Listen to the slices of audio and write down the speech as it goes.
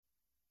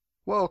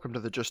Welcome to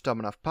the Just Dumb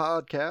Enough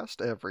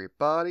podcast,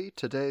 everybody.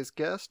 Today's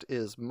guest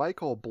is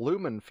Michael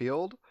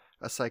Blumenfield,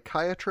 a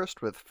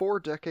psychiatrist with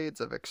 4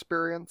 decades of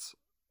experience,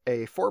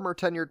 a former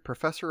tenured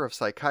professor of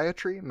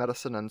psychiatry,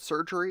 medicine, and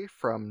surgery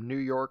from New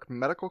York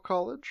Medical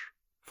College,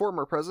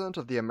 former president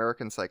of the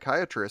American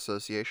Psychiatry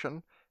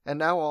Association, and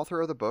now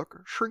author of the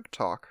book Shrink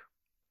Talk.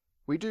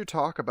 We do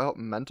talk about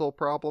mental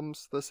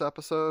problems this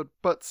episode,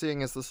 but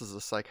seeing as this is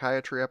a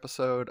psychiatry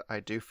episode,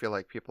 I do feel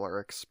like people are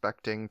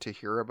expecting to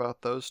hear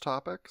about those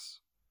topics.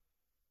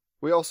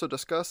 We also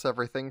discuss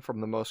everything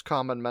from the most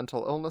common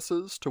mental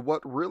illnesses to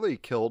what really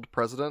killed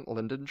President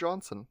Lyndon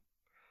Johnson.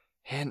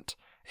 Hint,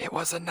 it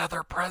was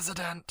another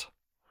president!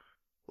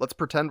 Let's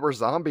pretend we're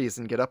zombies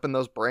and get up in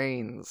those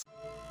brains.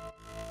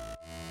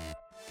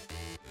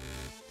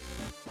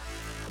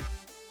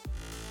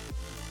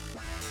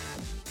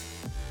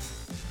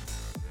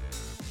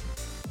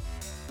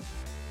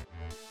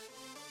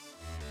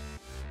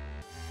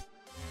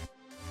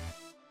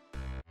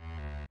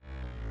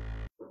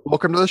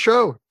 Welcome to the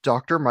show,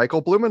 Dr.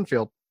 Michael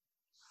Blumenfield.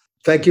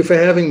 Thank you for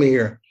having me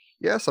here.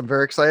 Yes, I'm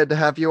very excited to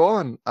have you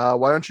on.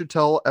 Why don't you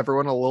tell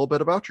everyone a little bit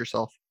about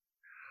yourself?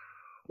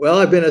 Well,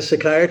 I've been a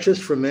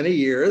psychiatrist for many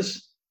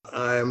years.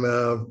 I'm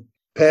a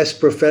past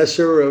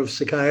professor of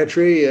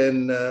psychiatry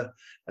and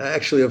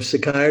actually of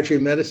psychiatry,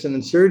 medicine,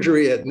 and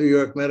surgery at New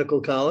York Medical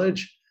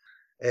College,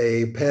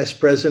 a past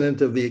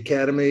president of the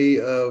Academy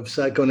of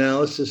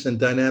Psychoanalysis and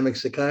Dynamic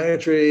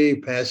Psychiatry,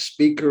 past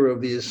speaker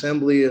of the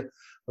Assembly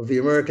of the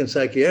American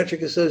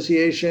Psychiatric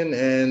Association,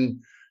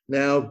 and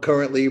now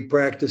currently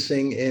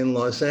practicing in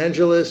Los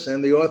Angeles,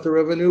 and the author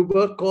of a new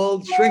book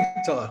called Shrink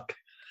Talk.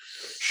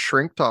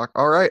 Shrink Talk.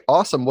 All right,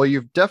 awesome. Well,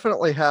 you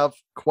definitely have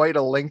quite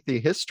a lengthy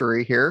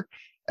history here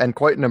and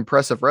quite an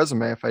impressive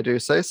resume, if I do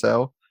say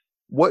so.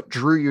 What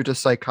drew you to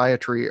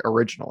psychiatry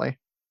originally?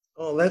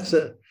 Oh, that's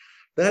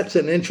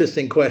an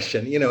interesting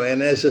question.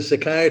 And as a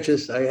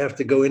psychiatrist, I have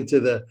to go into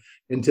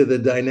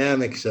the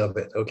dynamics of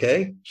it.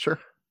 Okay. Sure.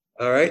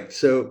 All right.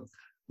 So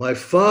my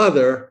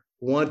father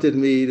wanted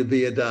me to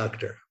be a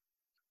doctor.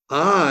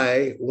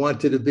 I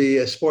wanted to be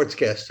a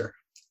sportscaster.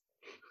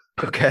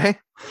 Okay.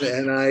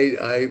 And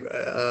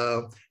I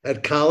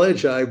at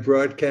college, I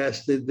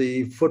broadcasted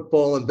the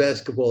football and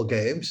basketball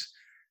games.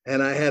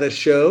 And I had a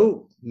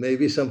show,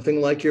 maybe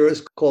something like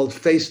yours, called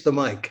Face the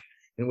Mic,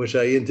 in which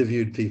I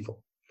interviewed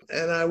people.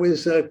 And I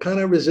was kind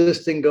of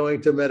resisting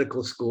going to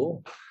medical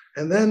school.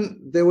 And then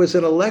there was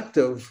an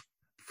elective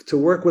to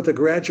work with a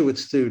graduate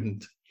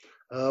student,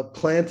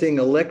 planting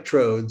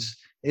electrodes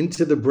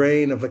into the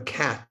brain of a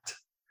cat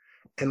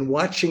and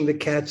watching the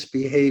cat's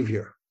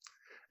behavior.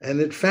 And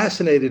it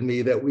fascinated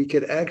me that we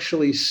could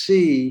actually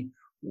see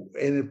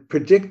and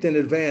predict in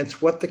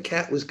advance what the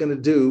cat was going to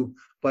do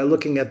by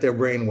looking at their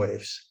brain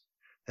waves.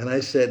 And I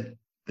said,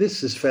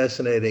 this is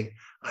fascinating.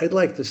 I'd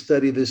like to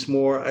study this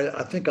more.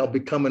 I think I'll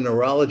become a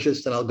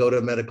neurologist and I'll go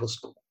to medical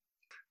school.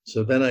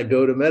 So then I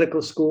go to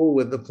medical school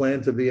with the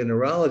plan to be a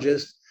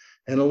neurologist.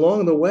 And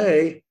along the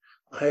way,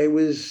 I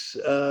was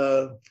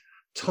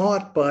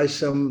taught by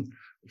some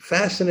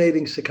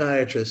fascinating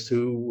psychiatrists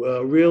who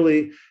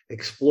really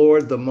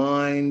explored the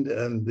mind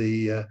and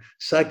the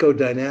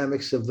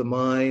psychodynamics of the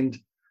mind,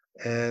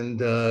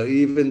 and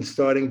even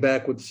starting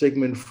back with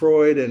Sigmund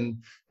Freud and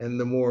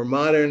the more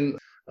modern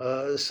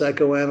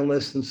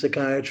psychoanalysts and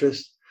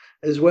psychiatrists,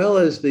 as well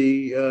as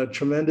the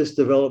tremendous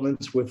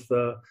developments with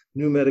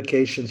new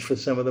medications for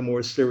some of the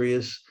more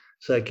serious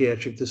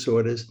psychiatric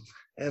disorders.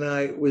 And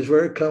I was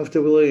very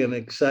comfortably and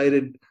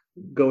excited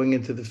going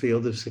into the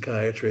field of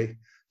psychiatry.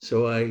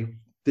 So I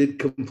did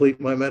complete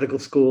my medical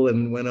school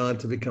and went on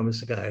to become a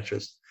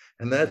psychiatrist.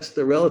 And that's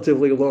the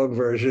relatively long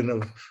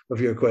version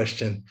of your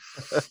question.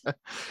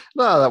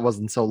 No, that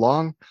wasn't so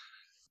long.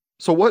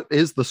 So what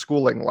is the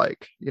schooling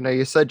like?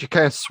 You said you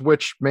kind of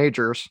switched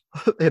majors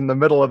in the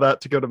middle of that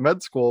to go to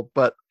med school,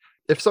 but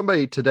if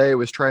somebody today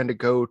was trying to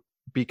go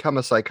become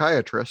a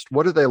psychiatrist,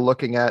 what are they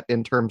looking at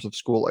in terms of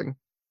schooling?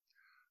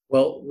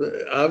 Well,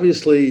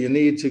 obviously you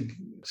need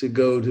to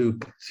go to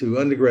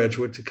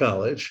undergraduate, to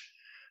college.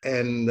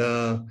 And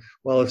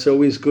while it's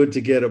always good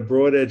to get a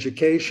broad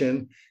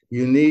education,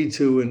 you need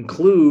to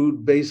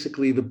include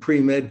basically the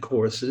pre-med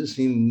courses.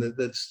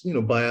 That's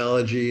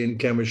biology and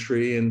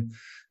chemistry and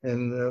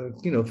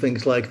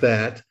things like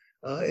that,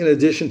 in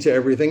addition to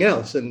everything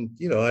else. And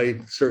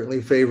I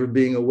certainly favor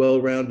being a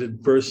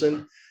well-rounded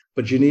person,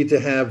 but you need to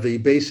have the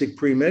basic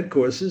pre-med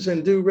courses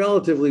and do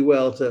relatively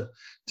well to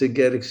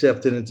get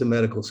accepted into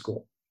medical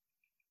school.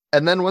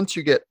 And then once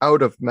you get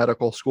out of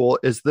medical school,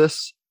 is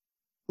this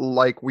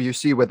like what you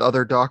see with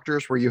other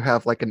doctors where you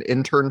have like an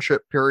internship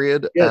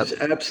period? Yes,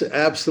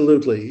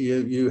 absolutely.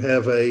 You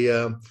have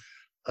an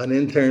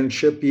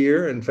internship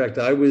year. In fact,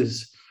 I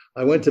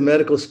went to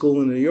medical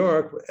school in New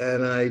York,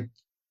 and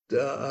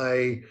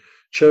I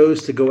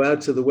chose to go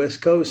out to the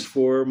West Coast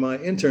for my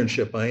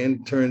internship. I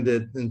interned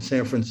in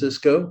San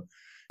Francisco,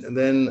 and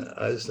then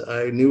as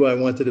I knew I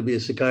wanted to be a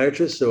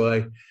psychiatrist, so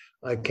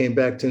I came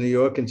back to New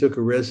York and took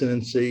a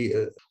residency,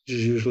 which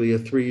is usually a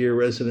 3-year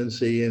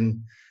residency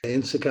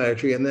in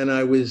psychiatry. And then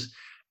I was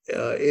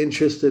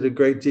interested a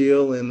great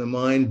deal in the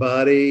mind,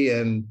 body,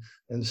 and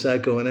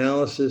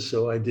psychoanalysis.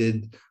 So I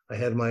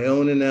had my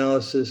own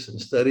analysis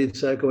and studied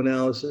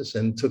psychoanalysis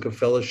and took a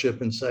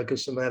fellowship in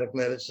psychosomatic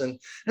medicine.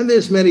 And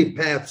there's many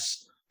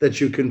paths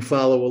that you can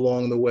follow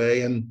along the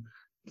way. And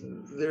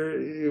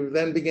there you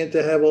then begin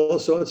to have all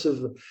sorts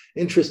of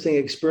interesting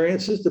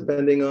experiences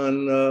depending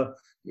on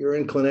your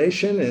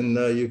inclination.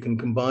 And you can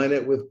combine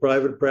it with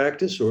private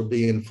practice or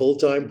be in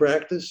full-time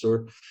practice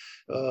or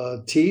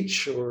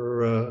teach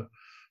or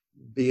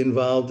be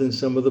involved in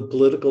some of the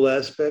political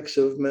aspects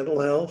of mental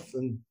health,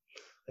 and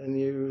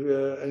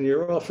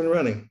you're off and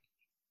running.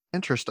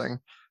 Interesting.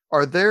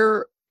 Are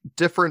there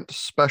different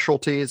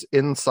specialties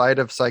inside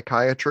of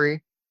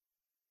psychiatry?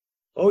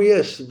 Oh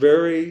yes,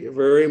 very,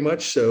 very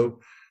much so.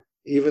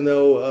 Even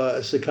though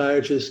a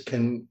psychiatrist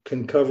can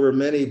cover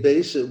many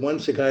bases, one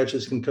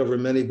psychiatrist can cover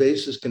many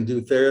bases, can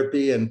do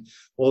therapy and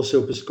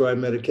also prescribe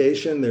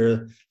medication. There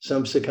are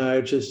some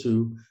psychiatrists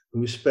who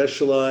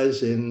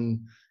specialize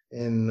in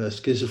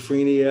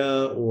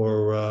schizophrenia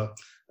or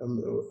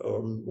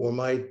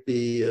might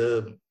be,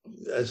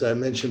 as I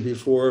mentioned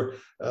before,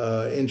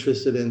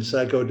 interested in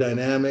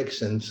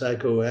psychodynamics and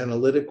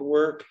psychoanalytic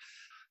work.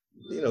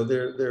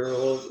 There are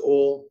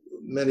all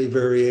many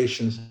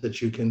variations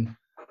that you can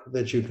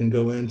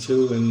go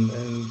into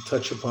and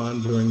touch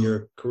upon during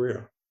your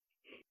career.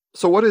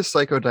 So what is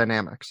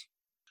psychodynamics?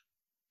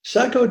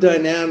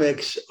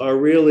 Psychodynamics are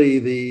really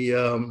the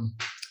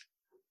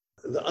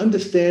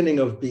understanding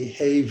of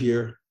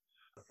behavior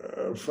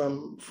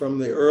from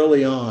the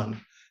early on.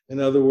 In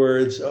other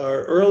words,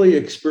 our early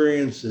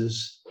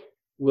experiences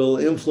will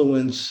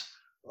influence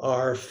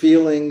our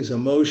feelings,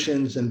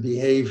 emotions, and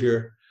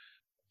behavior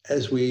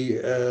as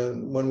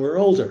when we're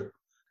older.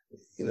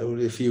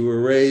 If you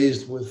were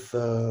raised with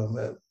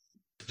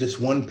just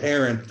one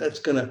parent, that's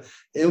going to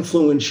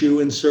influence you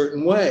in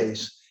certain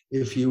ways.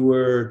 If you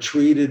were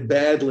treated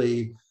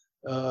badly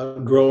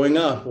growing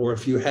up, or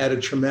if you had a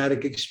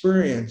traumatic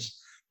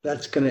experience,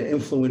 that's going to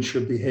influence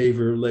your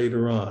behavior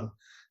later on.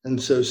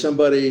 And so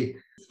somebody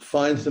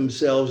finds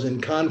themselves in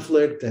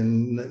conflict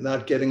and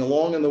not getting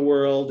along in the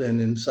world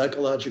and in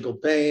psychological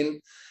pain,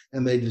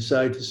 and they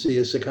decide to see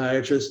a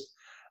psychiatrist.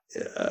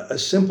 A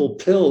simple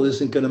pill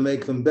isn't going to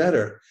make them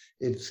better.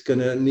 It's going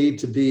to need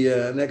to be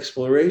an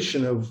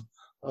exploration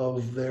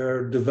of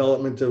their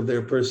development of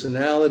their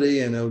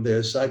personality and of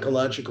their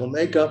psychological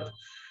makeup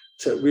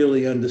to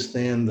really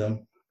understand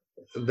them.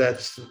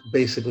 That's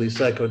basically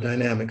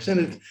psychodynamics.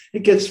 And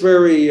it gets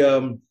very,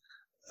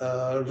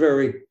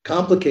 very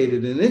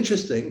complicated and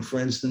interesting. For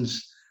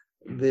instance,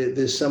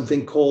 there's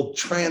something called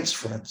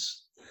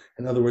transference.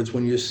 In other words,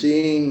 when you're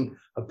seeing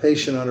a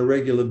patient on a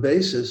regular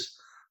basis,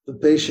 the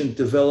patient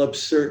develops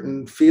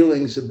certain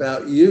feelings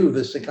about you,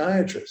 the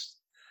psychiatrist.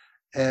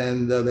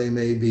 And they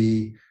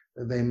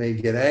may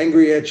get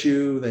angry at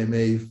you. They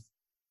may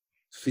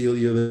feel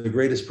you're the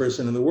greatest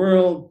person in the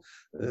world.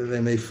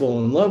 They may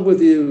fall in love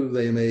with you.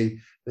 They may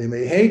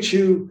hate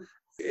you.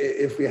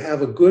 If you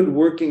have a good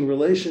working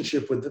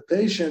relationship with the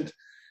patient,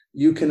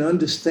 you can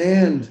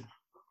understand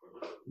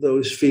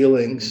those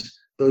feelings,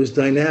 those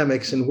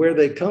dynamics, and where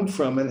they come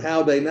from, and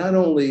how they not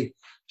only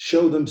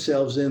show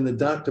themselves in the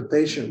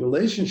doctor-patient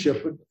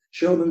relationship, but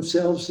show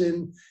themselves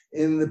in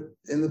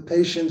the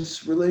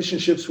patient's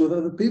relationships with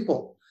other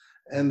people.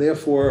 And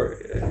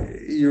therefore,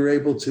 you're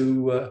able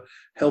to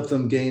help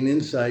them gain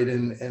insight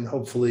and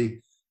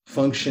hopefully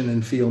function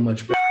and feel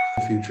much better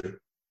in the future.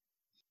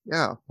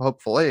 Yeah,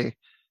 hopefully.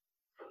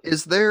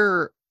 Is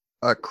there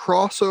a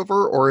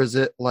crossover, or is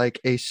it like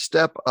a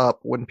step up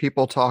when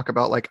people talk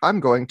about, like, I'm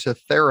going to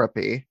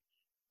therapy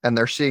and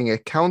they're seeing a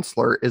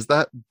counselor? Is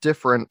that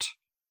different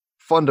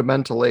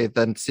fundamentally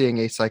than seeing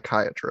a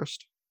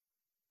psychiatrist?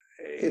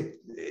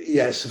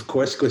 Yes, of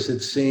course, because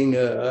it's seeing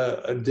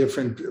a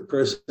different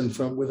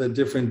person with a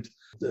different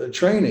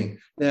training.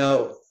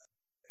 Now,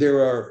 there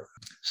are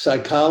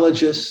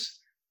psychologists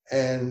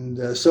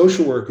and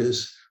social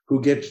workers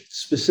who get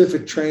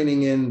specific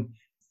training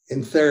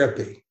in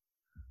therapy.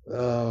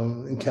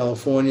 In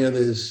California,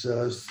 there's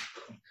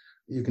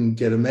you can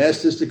get a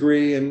master's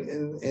degree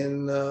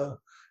in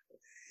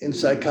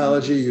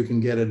psychology. You can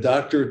get a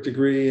doctorate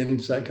degree in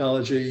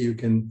psychology. You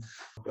can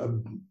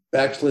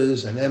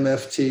bachelor's and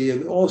MFT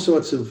and all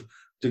sorts of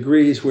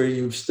degrees where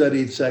you've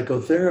studied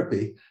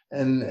psychotherapy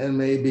and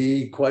may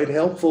be quite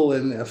helpful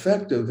and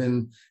effective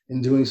in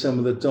doing some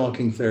of the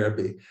talking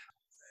therapy.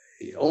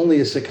 Only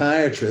a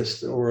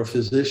psychiatrist or a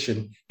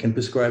physician can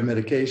prescribe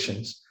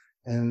medications.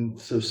 And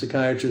so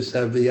psychiatrists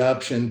have the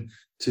option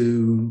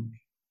to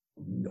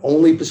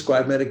only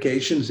prescribe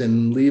medications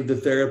and leave the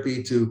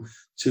therapy to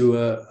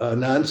a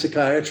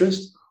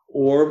non-psychiatrist,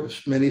 or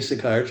many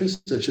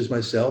psychiatrists, such as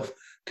myself,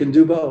 can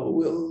do both.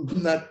 Well,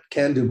 not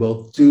can do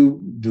both, do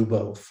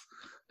both.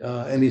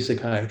 Any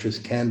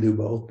psychiatrist can do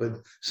both,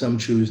 but some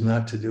choose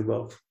not to do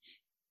both.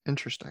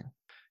 Interesting.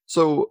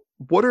 So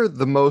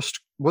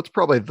what's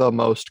probably the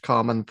most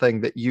common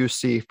thing that you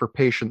see for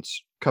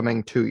patients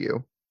coming to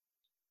you?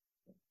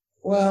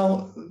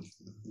 Well,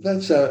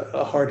 that's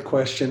a hard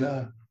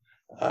question.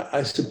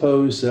 I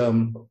suppose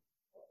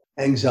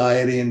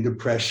anxiety and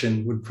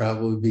depression would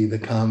probably be the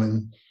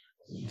common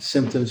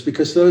symptoms,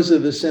 because those are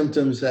the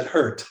symptoms that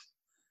hurt.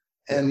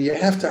 And you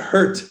have to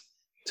hurt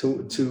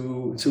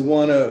to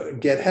want to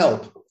get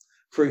help.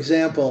 For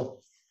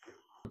example,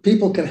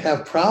 people can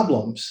have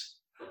problems,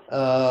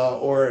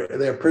 or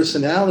their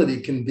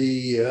personality can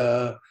be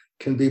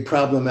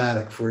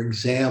problematic. For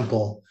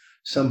example,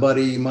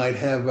 somebody might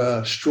have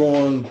a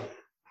strong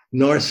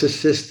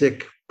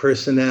narcissistic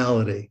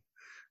personality,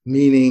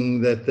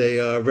 meaning that they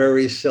are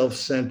very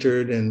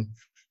self-centered and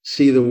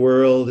see the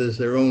world as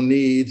their own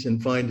needs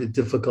and find it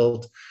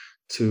difficult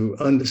to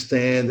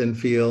understand and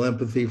feel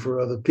empathy for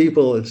other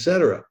people,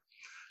 etc.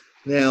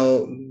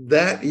 Now,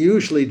 that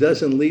usually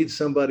doesn't lead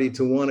somebody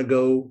to want to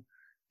go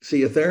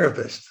see a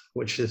therapist,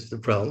 which is the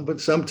problem.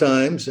 But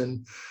sometimes,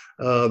 and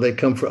they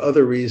come for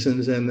other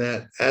reasons, and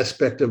that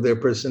aspect of their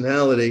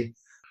personality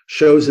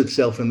shows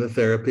itself in the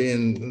therapy,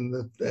 and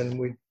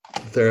we,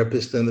 the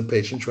therapist and the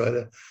patient, try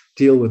to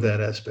deal with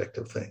that aspect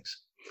of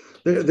things.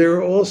 There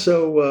are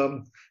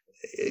also,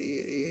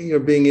 you're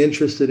being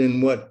interested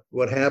in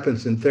what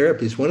happens in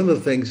therapies. One of the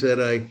things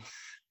that I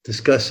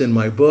discuss in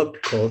my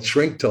book called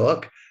Shrink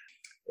Talk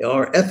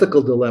are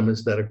ethical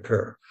dilemmas that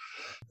occur.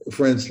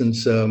 For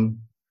instance,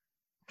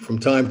 from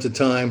time to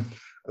time,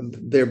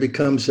 there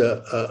becomes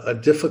a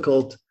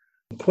difficult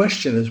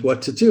question as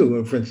what to do.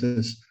 And for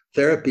instance,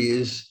 therapy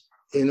is,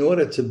 in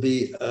order to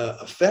be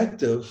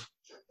effective,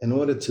 in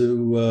order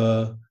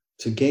to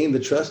gain the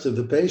trust of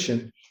the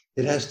patient,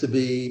 it has to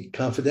be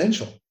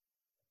confidential.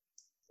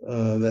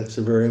 That's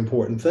a very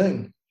important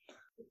thing.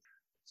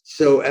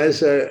 So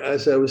as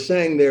I was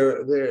saying,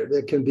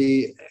 there can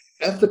be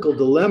ethical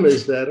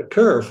dilemmas that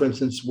occur. For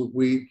instance,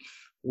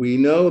 we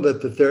know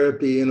that the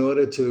therapy, in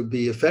order to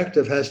be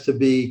effective, has to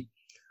be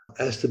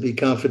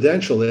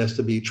confidential. There has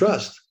to be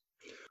trust.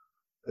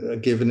 I'll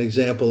give an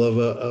example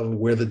of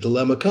where the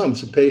dilemma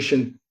comes. A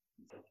patient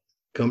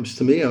comes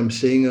to me. I'm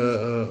seeing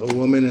a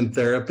woman in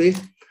therapy,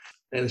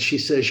 and she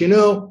says,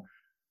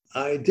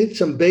 I did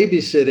some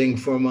babysitting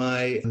for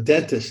my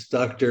dentist,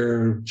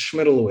 Dr.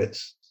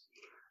 Schmittelowitz.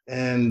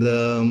 And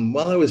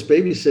while I was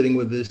babysitting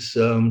with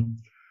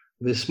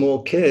this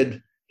small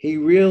kid, he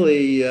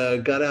really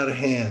got out of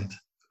hand.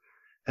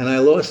 And I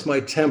lost my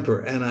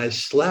temper, and I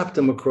slapped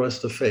him across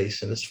the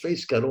face, and his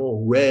face got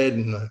all red,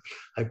 and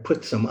I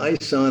put some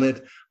ice on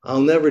it.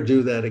 I'll never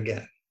do that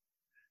again.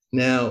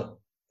 Now,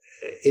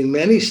 in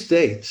many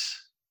states,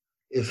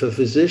 if a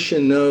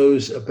physician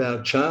knows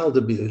about child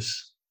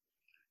abuse,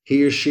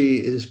 he or she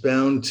is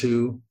bound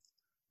to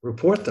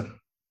report them.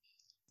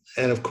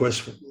 And of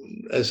course,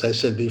 as I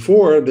said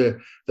before,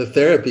 the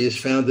therapy is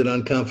founded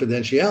on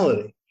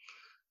confidentiality.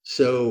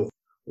 So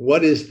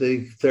what is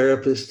the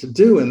therapist to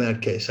do in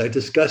that case? I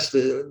discussed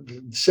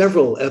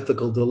several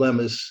ethical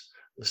dilemmas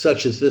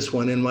such as this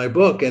one in my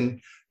book, and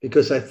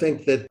because I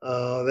think that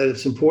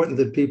it's important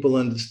that people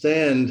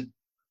understand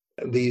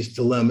these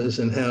dilemmas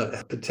and how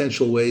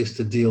potential ways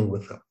to deal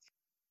with them.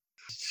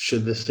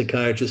 Should the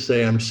psychiatrist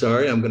say, I'm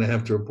sorry, I'm going to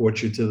have to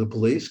report you to the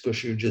police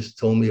because you just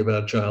told me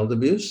about child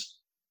abuse?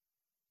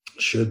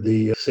 Should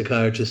the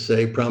psychiatrist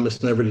say,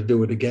 promise never to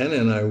do it again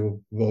and I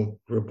won't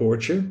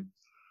report you?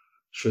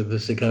 Should the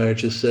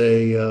psychiatrist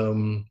say,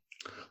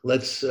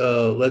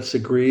 let's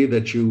agree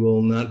that you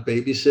will not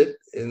babysit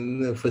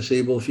in the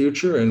foreseeable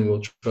future and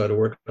we'll try to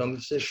work on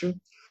this issue?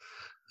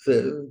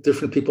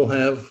 Different people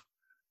have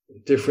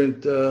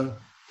different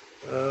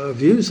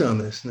views on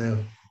this now.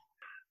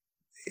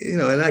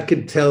 And I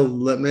could tell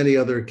many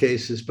other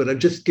cases, but I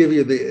just give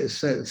you the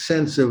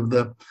sense of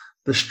the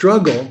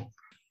struggle,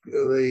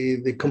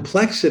 the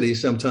complexity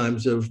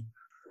sometimes of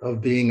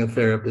being a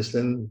therapist.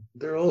 And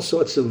there are all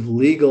sorts of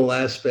legal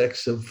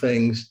aspects of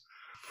things.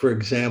 For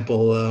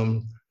example,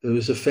 there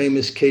was a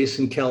famous case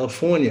in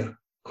California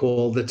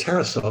called the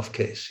Tarasoff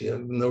case.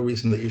 No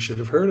reason that you should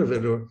have heard of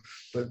it,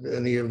 but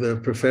any of the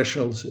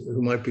professionals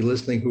who might be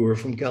listening who are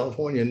from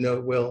California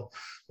will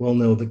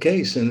know the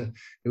case. And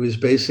it was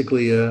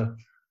basically a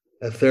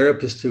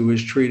therapist who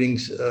was treating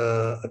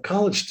a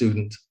college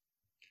student.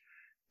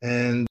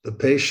 And the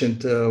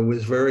patient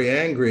was very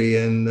angry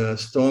and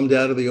stormed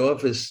out of the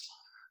office,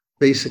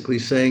 basically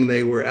saying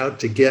they were out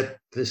to get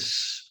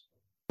this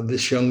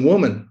young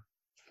woman.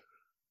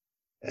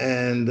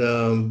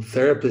 And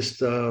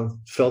therapist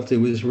felt it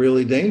was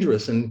really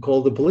dangerous and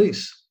called the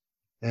police.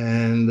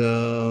 And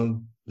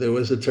there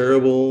was a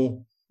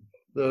terrible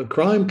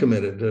crime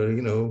committed,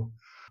 and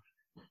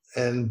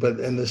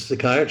the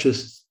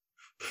psychiatrist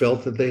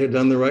felt that they had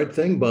done the right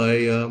thing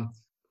by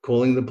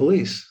calling the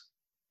police.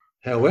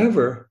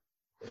 However,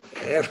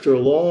 after a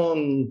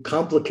long,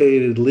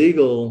 complicated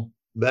legal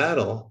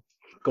battle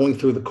going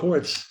through the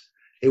courts,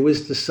 it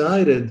was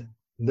decided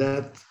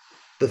that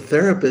the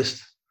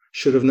therapist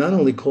should have not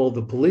only called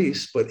the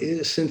police, but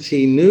since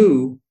he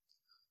knew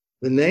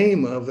the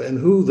name of and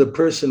who the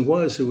person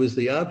was who was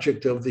the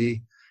object of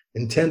the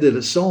intended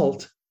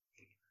assault,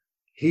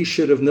 he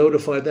should have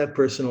notified that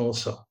person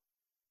also,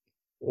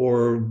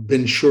 or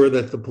been sure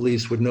that the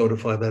police would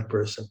notify that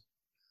person.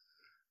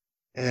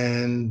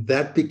 And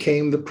that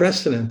became the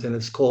precedent, and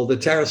it's called the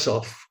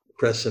Tarasoff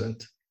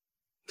precedent.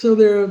 So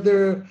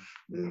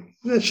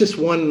that's just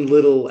one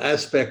little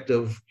aspect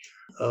of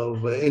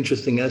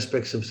interesting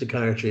aspects of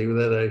psychiatry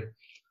that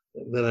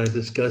I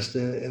discussed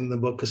in the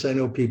book, because I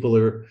know people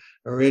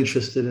are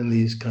interested in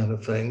these kind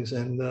of things,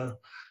 and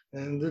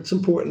it's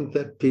important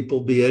that people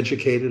be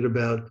educated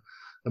about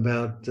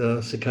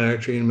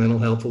psychiatry and mental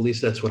health. At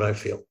least that's what I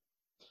feel.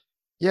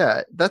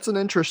 Yeah, that's an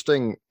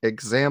interesting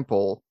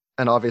example,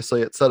 and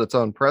obviously it set its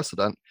own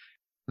precedent,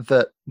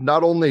 that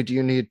not only do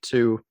you need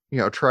to,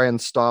 try and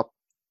stop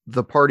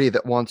the party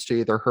that wants to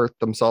either hurt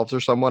themselves or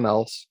someone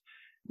else,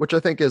 which I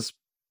think is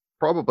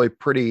probably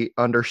pretty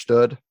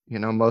understood.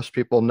 Most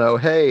people know,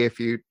 hey, if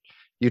you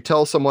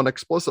tell someone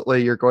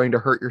explicitly you're going to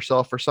hurt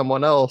yourself or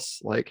someone else,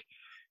 like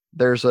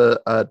there's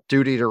a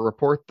duty to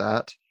report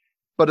that.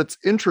 But it's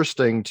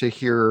interesting to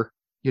hear,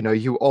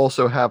 you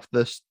also have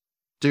this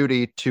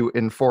duty to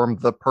inform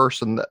the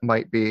person that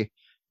might be,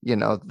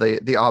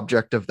 the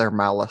object of their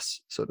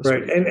malice, so to speak.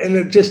 Right.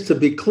 And just to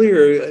be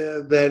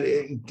clear, that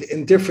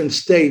in different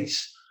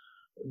states,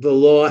 the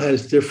law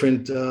has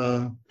different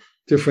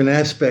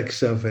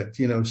aspects of it,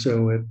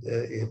 so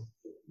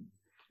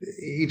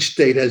each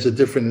state has a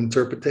different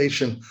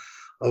interpretation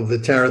of the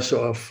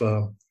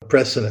Tarasov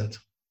precedent.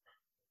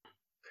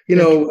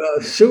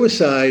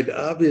 Suicide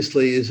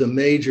obviously is a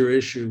major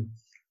issue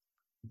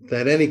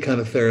that any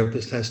kind of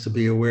therapist has to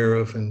be aware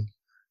of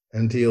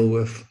and deal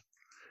with.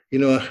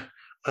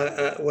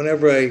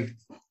 Whenever I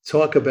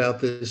talk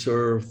about this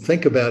or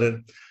think about it,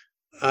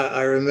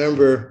 I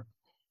remember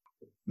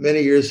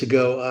many years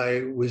ago,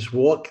 I was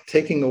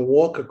taking a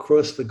walk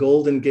across the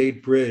Golden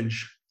Gate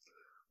Bridge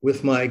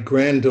with my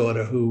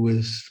granddaughter, who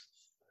was,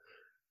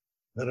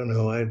 I don't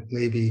know,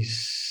 maybe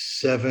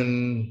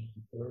 7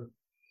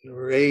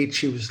 or 8.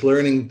 She was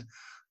learning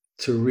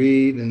to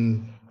read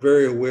and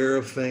very aware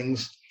of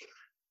things.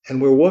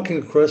 And we're walking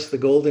across the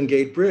Golden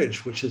Gate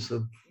Bridge, which is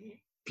a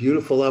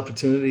beautiful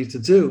opportunity to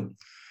do.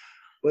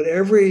 But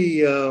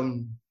every,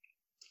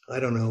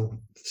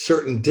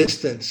 certain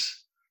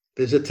distance,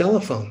 there's a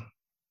telephone.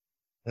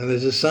 And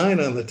there's a sign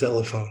on the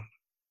telephone.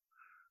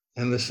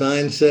 And the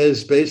sign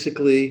says,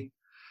 basically,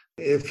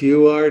 if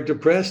you are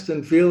depressed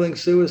and feeling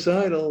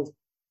suicidal,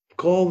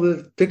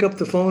 pick up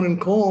the phone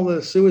and call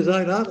the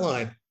suicide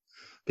hotline.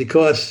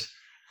 Because,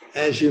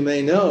 as you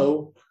may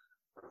know,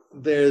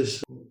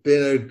 there's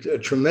been a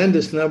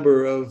tremendous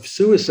number of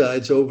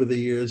suicides over the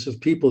years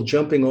of people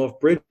jumping off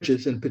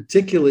bridges, and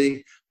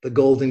particularly the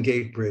Golden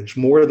Gate Bridge,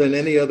 more than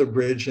any other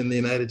bridge in the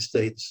United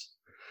States.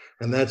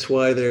 And that's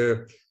why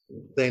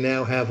they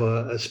now have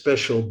a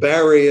special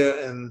barrier.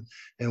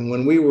 And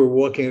when we were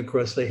walking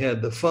across, they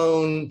had the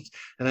phone,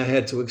 and I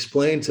had to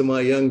explain to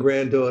my young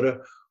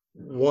granddaughter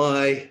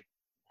why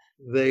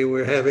they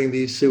were having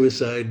these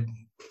suicide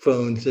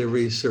phones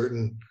every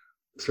certain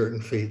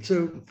feet.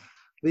 So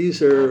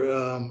these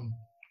are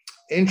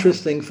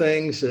interesting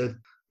things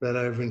that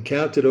I've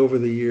encountered over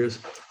the years.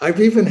 I've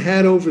even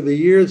had over the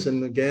years,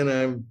 and again,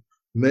 I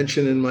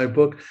mentioned in my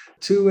book,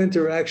 2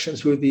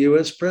 interactions with the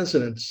U.S.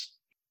 presidents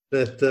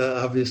that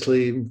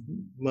obviously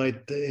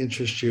might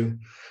interest you.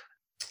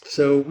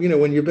 So,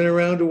 when you've been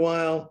around a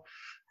while,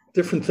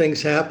 different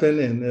things happen,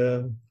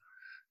 and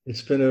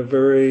it's been a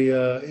very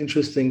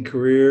interesting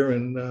career,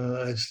 and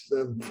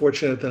I'm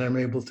fortunate that I'm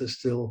able to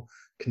still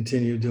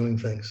continue doing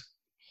things.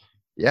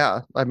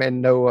 Yeah, I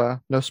mean, no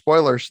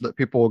spoilers that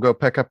people will go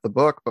pick up the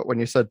book, but when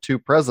you said 2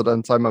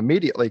 presidents, I'm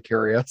immediately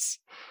curious.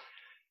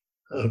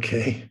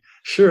 Okay,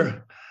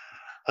 sure.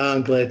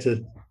 I'm glad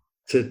to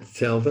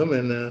tell them,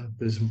 and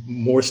there's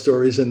more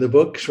stories in the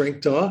book,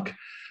 Shrink Talk.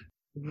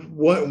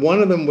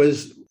 One of them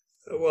was,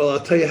 well, I'll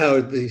tell you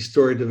how the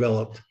story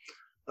developed.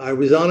 I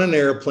was on an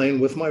airplane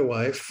with my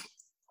wife,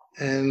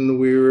 and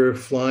we were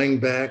flying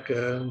back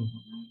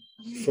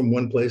from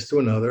one place to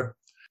another,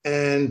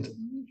 and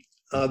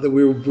that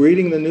we were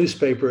reading the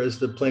newspaper as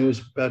the plane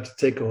was about to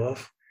take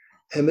off,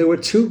 and there were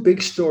 2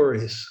 big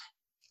stories.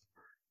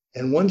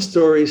 And one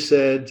story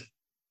said,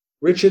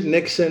 Richard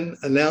Nixon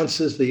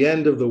announces the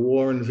end of the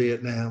war in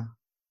Vietnam.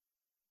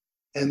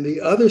 And the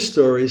other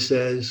story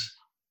says,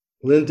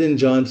 Lyndon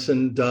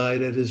Johnson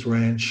died at his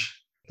ranch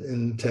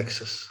in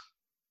Texas.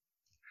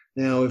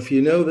 Now, if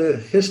you know the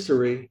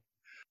history,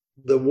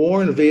 the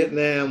war in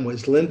Vietnam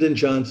was Lyndon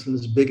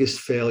Johnson's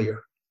biggest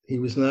failure. He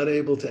was not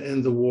able to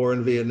end the war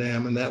in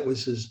Vietnam, and that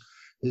was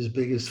his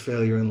biggest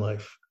failure in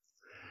life.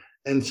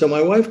 And so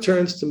my wife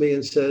turns to me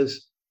and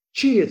says,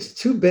 gee, it's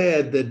too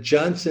bad that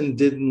Johnson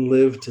didn't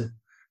live to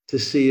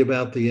see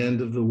about the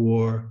end of the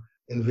war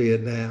in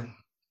Vietnam.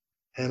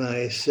 And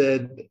I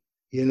said,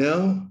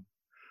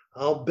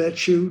 I'll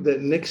bet you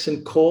that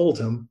Nixon called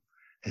him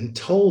and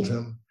told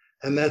him,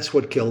 and that's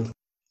what killed him.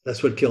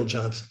 That's what killed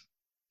Johnson.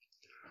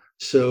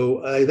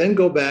 So I then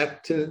go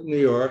back to New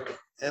York,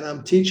 and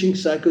I'm teaching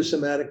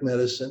psychosomatic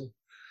medicine,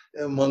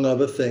 among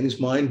other things,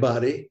 mind,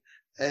 body.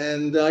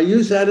 And I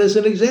use that as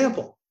an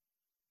example.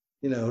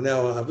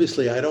 Now,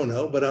 obviously, I don't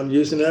know, but I'm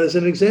using that as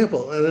an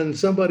example. And then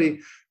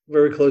somebody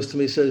very close to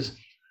me says,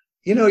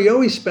 you're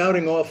always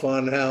spouting off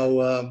on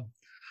how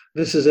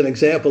this is an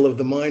example of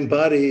the mind,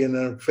 body, and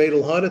a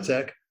fatal heart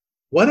attack.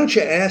 why don't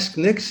you ask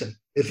Nixon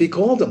if he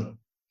called him?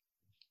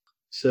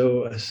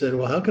 So I said,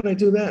 well, how can I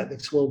do that?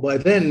 It's, well, by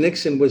then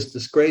Nixon was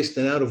disgraced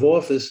and out of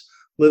office,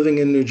 living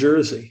in New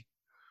Jersey.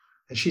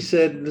 And she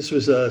said, this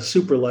was a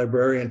super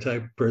librarian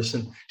type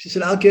person. She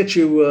said, I'll get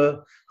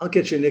you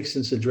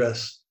Nixon's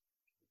address.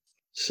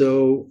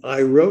 So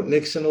I wrote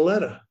Nixon a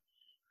letter.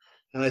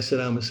 And I said,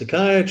 I'm a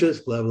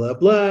psychiatrist, blah, blah,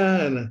 blah.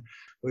 And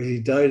he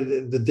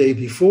died the day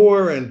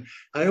before. And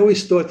I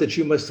always thought that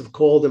you must have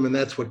called him and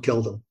that's what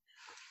killed him.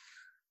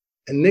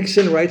 And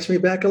Nixon writes me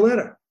back a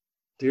letter.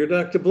 Dear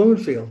Dr.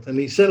 Blumenfield. And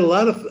he said a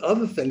lot of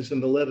other things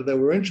in the letter that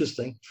were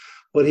interesting.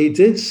 But he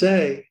did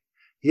say,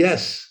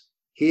 yes,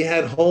 he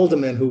had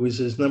Haldeman, who was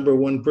his number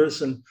one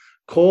person,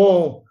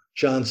 call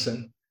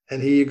Johnson.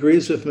 And he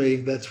agrees with me.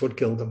 That's what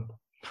killed him.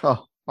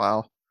 Oh,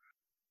 wow.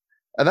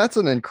 And that's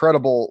an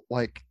incredible,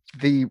 like,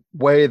 the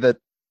way that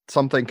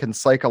something can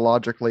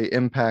psychologically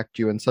impact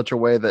you in such a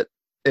way that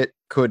it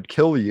could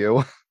kill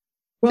you.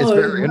 Well, it's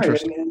very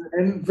interesting.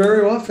 And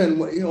very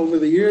often, over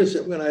the years,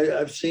 when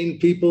I've seen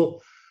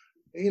people,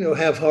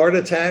 have heart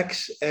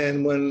attacks,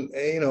 and when,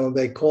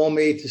 they call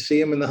me to see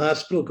him in the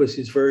hospital because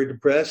he's very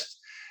depressed.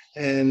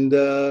 And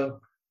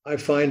I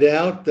find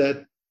out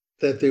that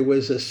there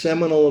was a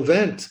seminal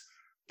event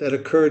that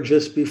occurred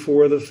just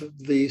before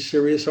the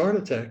serious heart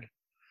attack.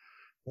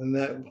 And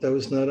that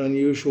was not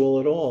unusual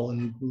at all.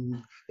 And,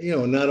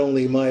 not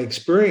only my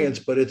experience,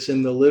 but it's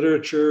in the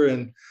literature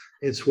and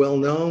it's well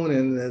known,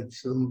 and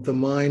it's the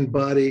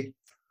mind-body,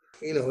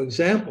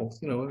 example,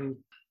 and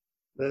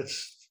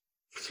that's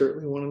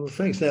certainly one of the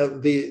things. Now,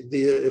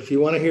 if you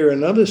want to hear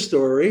another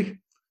story,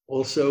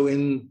 also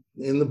in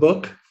the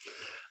book,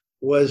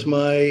 was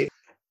my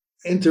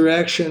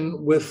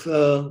interaction with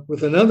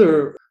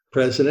another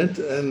president,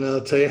 and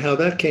I'll tell you how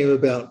that came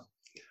about.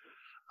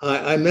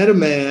 I met a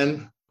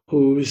man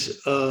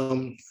whose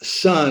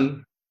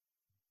son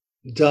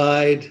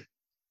died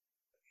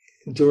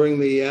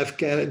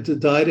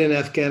died in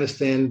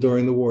Afghanistan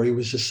during the war. He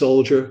was a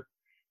soldier,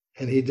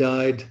 and he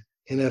died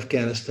in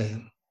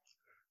Afghanistan.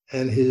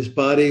 And his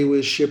body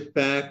was shipped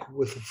back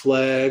with a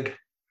flag,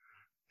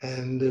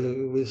 and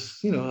it was,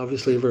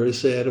 obviously a very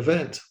sad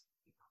event.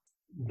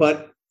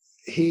 But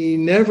he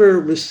never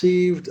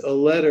received a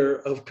letter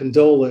of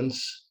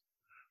condolence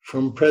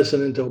from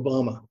President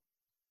Obama.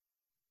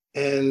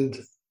 And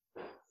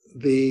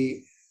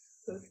the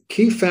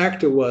key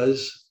factor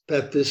was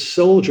that this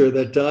soldier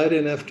that died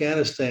in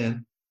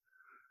Afghanistan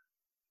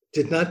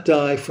did not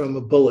die from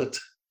a bullet,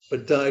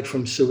 but died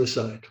from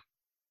suicide.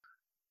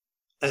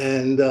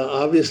 And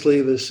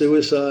obviously the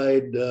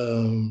suicide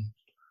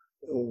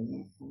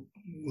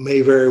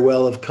may very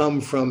well have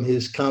come from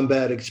his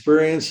combat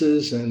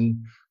experiences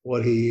and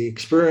what he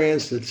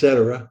experienced,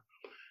 etc.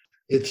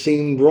 It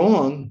seemed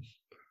wrong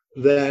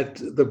that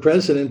the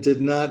president did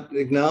not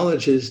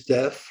acknowledge his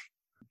death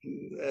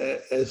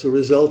as a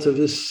result of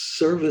his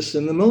service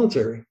in the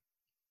military.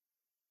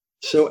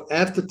 So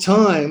at the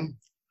time,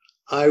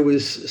 I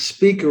was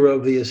Speaker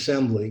of the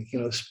Assembly,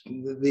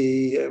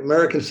 the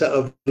American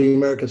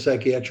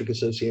Psychiatric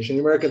Association.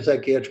 The American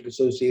Psychiatric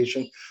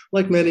Association,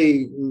 like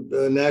many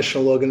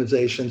national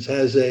organizations,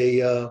 has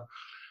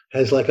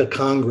like a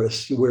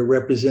Congress where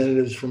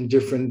representatives from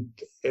different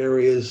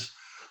areas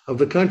of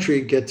the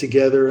country get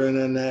together in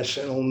a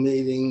national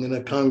meeting and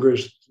a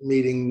Congress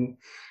meeting,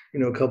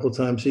 a couple of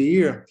times a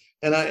year.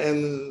 And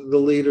the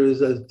leader is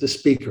the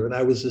Speaker, and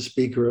I was the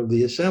Speaker of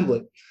the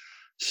Assembly.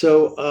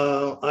 So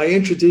I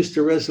introduced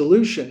a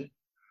resolution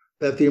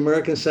that the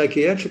American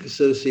Psychiatric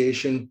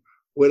Association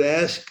would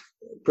ask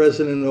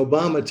President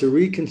Obama to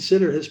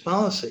reconsider his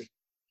policy.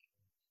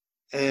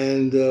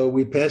 And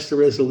we passed the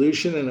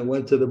resolution, and it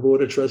went to the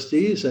Board of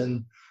Trustees,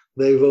 and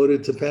they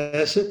voted to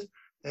pass it.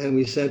 And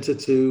we sent it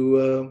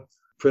to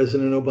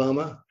President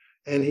Obama,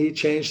 and he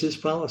changed his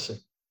policy.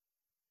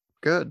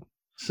 Good.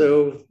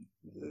 So,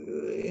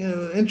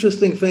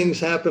 interesting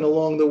things happen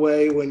along the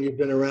way when you've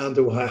been around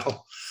a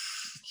while.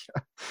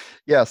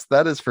 Yes,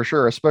 that is for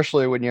sure,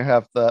 especially when you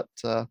have that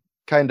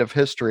kind of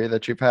history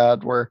that you've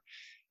had where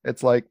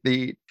it's like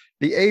the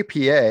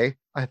APA,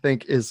 I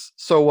think, is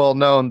so well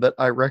known that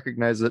I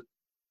recognize it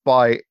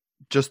by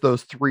just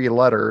those 3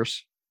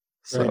 letters.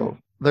 So right.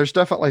 There's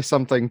definitely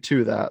something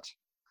to that.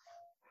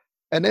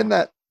 And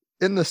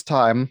in this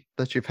time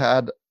that you've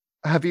had,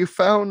 have you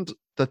found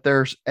that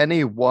there's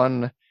any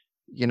one,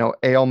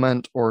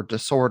 ailment or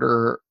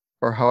disorder,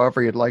 or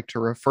however you'd like to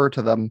refer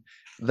to them,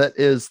 that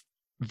is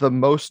the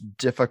most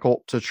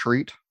difficult to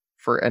treat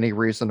for any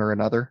reason or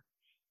another?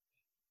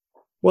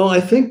 Well, I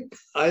think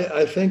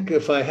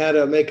if I had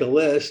to make a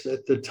list,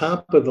 at the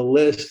top of the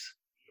list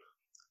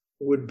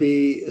would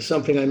be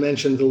something I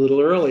mentioned a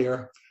little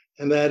earlier,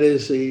 and that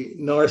is the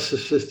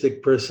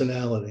narcissistic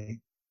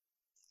personality.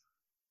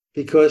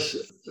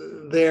 Because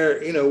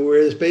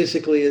whereas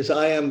basically is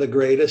I am the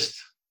greatest,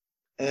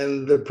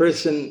 and the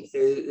person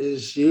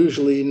is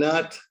usually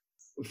not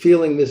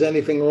feeling there's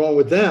anything wrong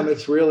with them.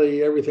 It's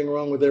really everything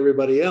wrong with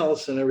everybody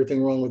else and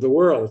everything wrong with the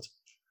world.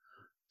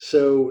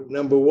 So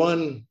number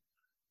one,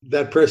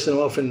 that person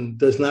often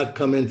does not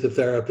come into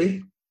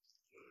therapy.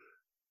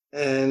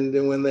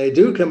 And when they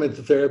do come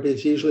into therapy,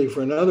 it's usually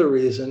for another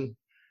reason.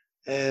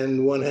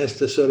 And one has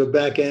to sort of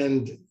back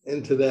end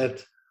into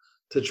that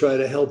to try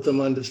to help them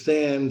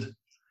understand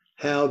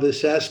how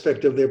this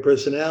aspect of their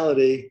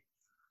personality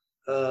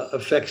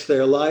affects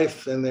their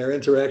life and their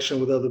interaction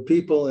with other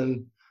people,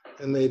 and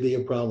may be a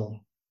problem.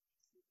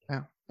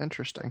 Yeah,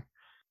 interesting.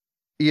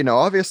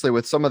 Obviously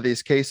with some of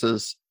these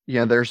cases,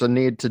 there's a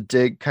need to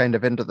dig kind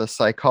of into the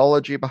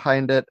psychology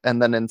behind it.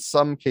 And then in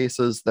some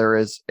cases, there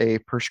is a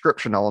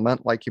prescription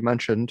element, like you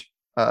mentioned.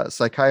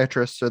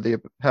 Psychiatrists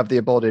have the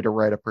ability to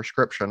write a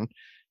prescription,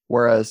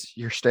 whereas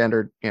your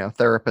standard,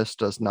 therapist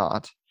does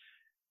not.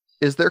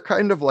 Is there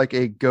kind of like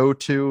a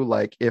go-to,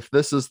 like if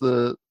this is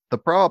the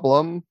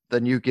problem,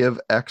 then you give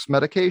X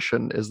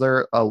medication? Is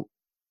there a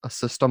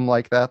system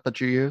like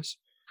that you use?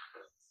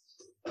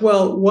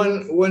 Well,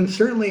 one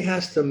certainly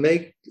has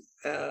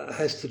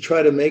to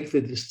try to make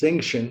the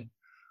distinction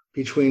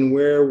between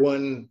where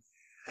one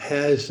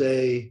has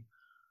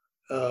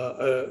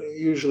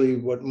usually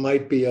what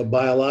might be a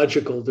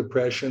biological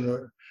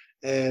depression,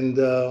 and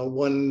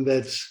one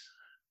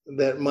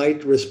that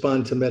might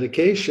respond to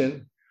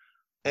medication,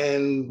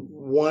 and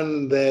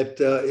one that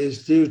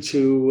is due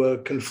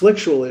to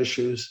conflictual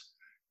issues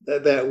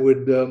that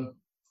would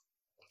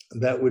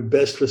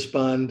best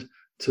respond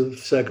to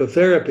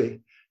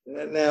psychotherapy.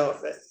 Now,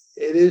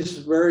 it is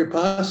very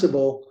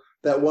possible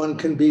that one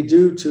can be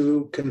due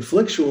to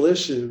conflictual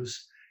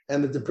issues,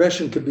 and the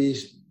depression could be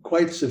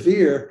quite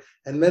severe,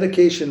 and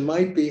medication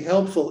might be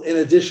helpful in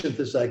addition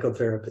to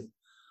psychotherapy.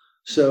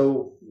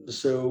 So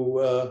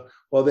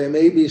while there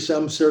may be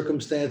some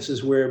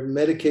circumstances where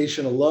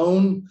medication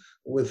alone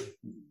with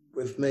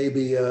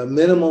maybe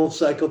minimal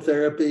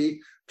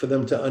psychotherapy for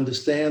them to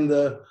understand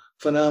the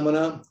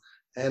phenomena,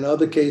 and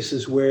other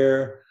cases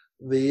where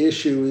the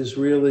issue is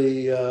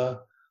really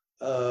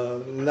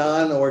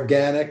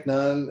non-organic,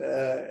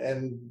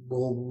 and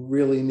will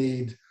really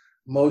need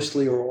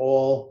mostly or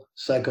all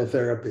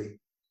psychotherapy.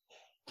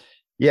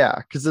 Yeah,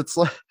 because it's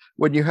like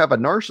when you have a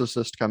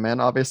narcissist come in,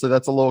 obviously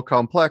that's a little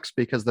complex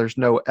because there's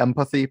no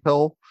empathy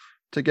pill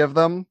to give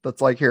them.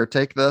 That's like, here,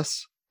 take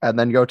this and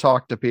then go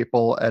talk to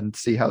people and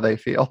see how they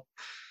feel.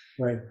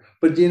 Right.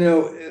 But,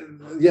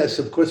 yes,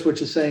 of course, what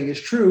you're saying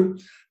is true.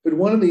 But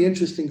one of the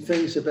interesting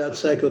things about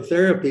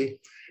psychotherapy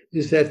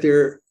is that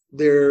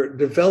there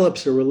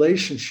develops a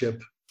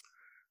relationship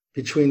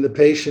between the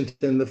patient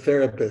and the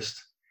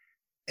therapist.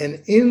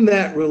 And in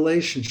that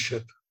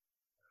relationship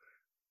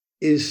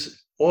is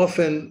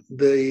often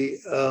the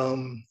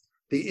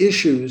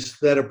issues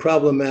that are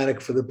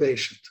problematic for the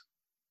patient.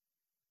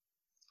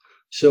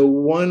 So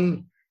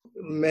one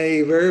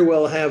may very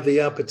well have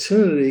the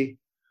opportunity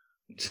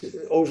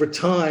over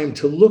time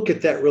to look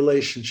at that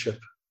relationship,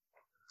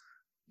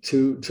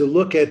 to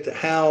look at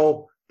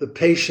how the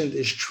patient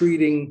is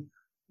treating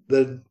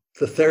the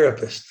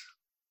therapist,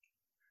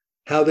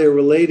 how they're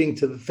relating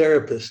to the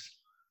therapist.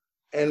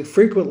 And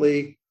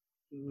frequently,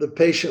 the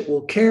patient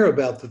will care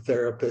about the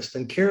therapist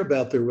and care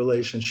about their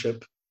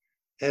relationship,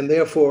 and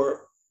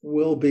therefore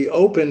will be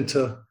open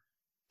to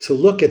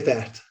look at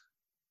that.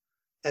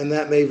 And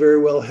that may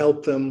very well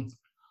help them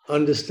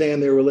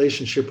understand their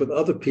relationship with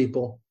other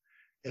people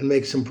and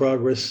make some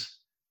progress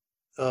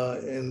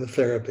in the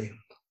therapy.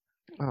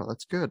 Oh,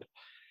 that's good.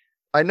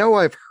 I know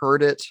I've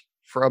heard it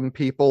from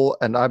people,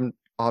 and I'm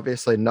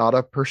obviously not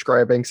a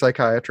prescribing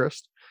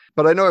psychiatrist,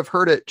 but I know I've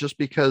heard it just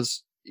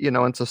because,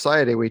 in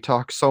society, we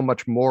talk so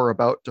much more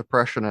about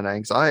depression and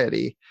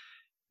anxiety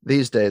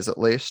these days, at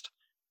least.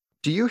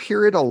 Do you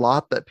hear it a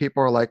lot that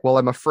people are like, well,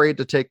 I'm afraid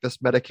to take this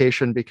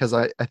medication because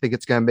I think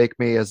it's going to make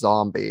me a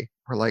zombie,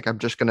 or like, I'm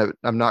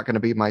not going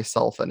to be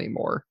myself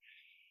anymore?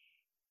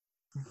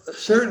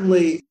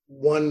 Certainly,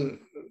 one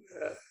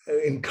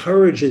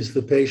encourages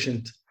the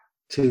patient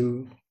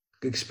to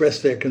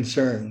express their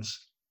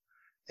concerns.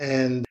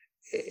 And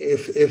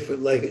if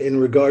like in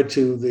regard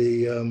to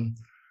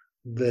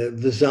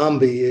the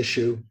zombie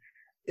issue,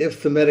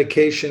 if the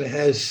medication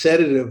has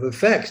sedative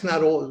effects,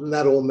 not all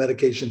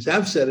medications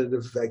have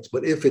sedative effects,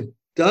 but if it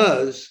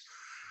does,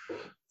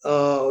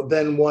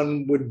 then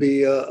one would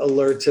be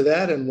alert to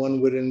that, and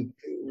one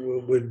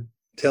would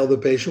tell the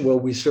patient, well,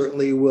 we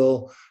certainly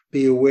will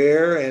be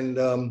aware,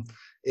 and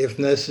if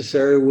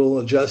necessary, we'll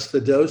adjust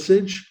the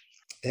dosage.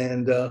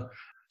 And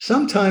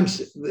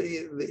sometimes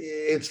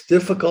it's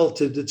difficult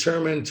to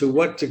determine to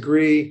what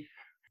degree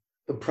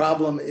the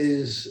problem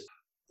is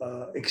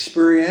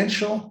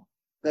experiential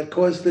that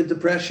caused the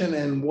depression,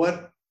 and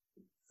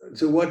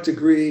to what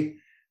degree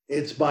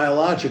it's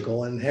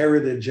biological,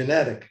 inherited,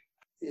 genetic.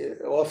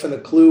 Often a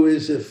clue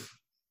is if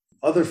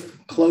other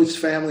close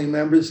family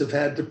members have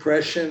had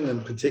depression,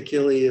 and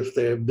particularly if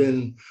there have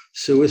been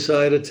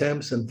suicide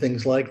attempts and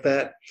things like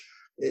that,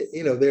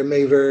 there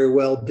may very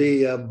well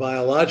be a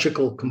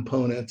biological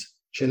component,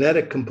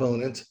 genetic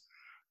component,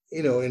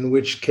 in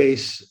which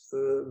case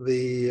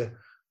the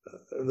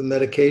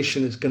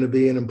medication is going to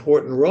be an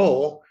important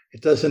role.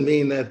 It doesn't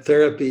mean that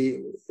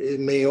therapy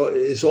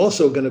is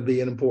also going to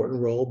be an important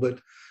role, but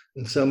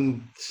in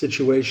some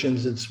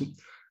situations, it's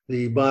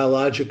the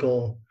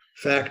biological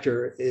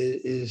factor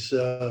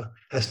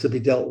has to be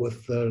dealt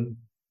with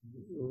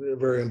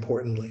very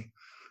importantly.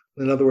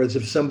 In other words,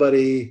 if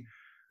somebody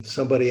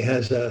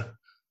has a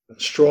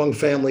strong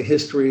family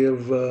history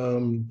of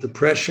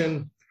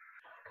depression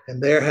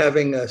and they're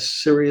having a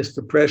serious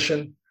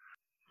depression,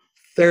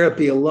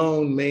 therapy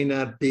alone may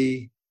not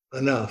be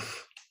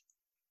enough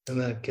in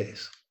that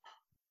case.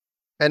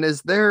 And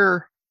is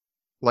there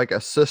like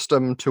a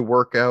system to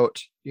work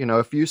out,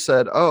 if you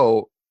said,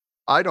 oh,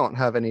 I don't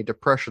have any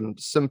depression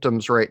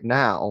symptoms right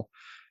now,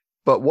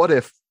 but what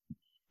if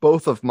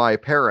both of my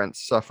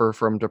parents suffer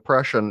from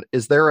depression?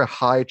 Is there a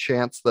high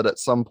chance that at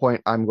some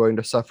point I'm going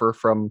to suffer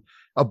from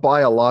a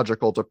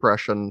biological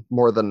depression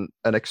more than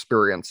an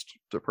experienced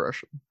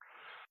depression?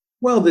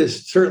 Well,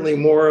 there's certainly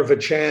more of a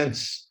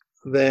chance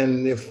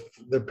than if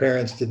the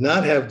parents did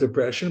not have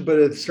depression, but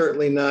it's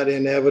certainly not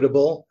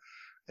inevitable.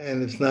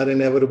 And it's not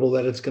inevitable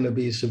that it's going to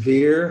be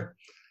severe.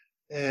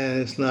 And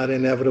it's not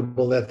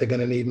inevitable that they're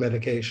going to need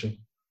medication.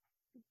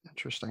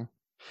 Interesting.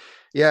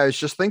 Yeah, I was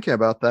just thinking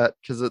about that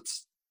because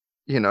it's,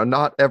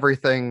 not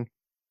everything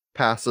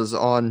passes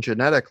on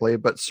genetically,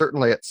 but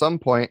certainly at some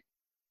point,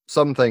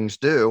 some things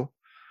do.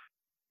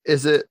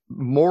 Is it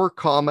more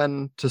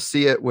common to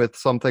see it with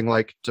something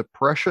like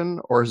depression,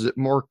 or is it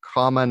more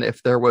common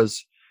if there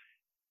was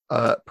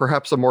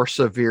perhaps a more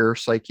severe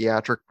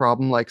psychiatric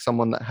problem, like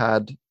someone that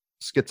had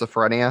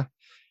schizophrenia?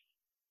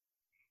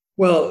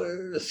 Well,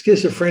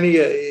 schizophrenia,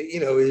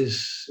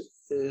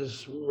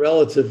 is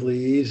relatively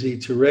easy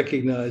to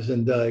recognize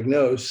and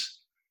diagnose.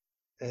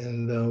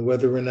 And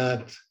whether or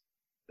not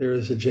there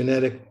is a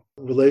genetic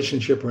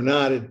relationship or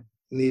not, it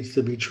needs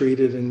to be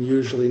treated, and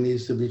usually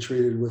needs to be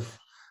treated with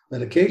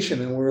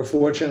medication. And we're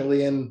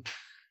fortunately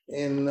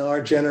in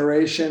our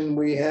generation,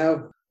 we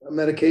have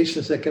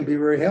medications that can be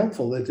very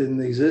helpful that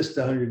didn't exist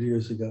 100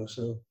 years ago.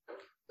 So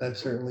that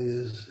certainly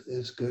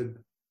is good.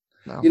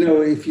 No.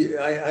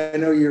 I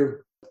know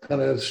you're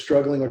kind of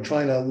struggling or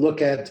trying to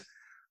look at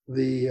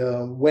the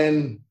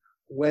when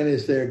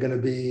is there going to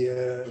be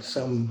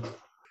some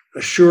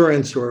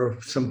assurance or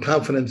some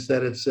confidence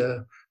that it's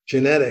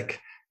genetic.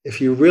 If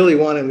you really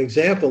want an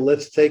example,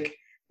 let's take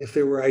if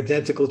there were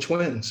identical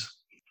twins.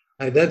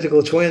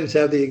 Identical twins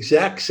have the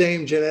exact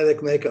same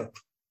genetic makeup.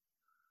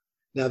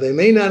 Now, they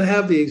may not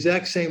have the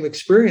exact same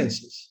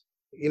experiences.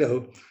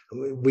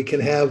 We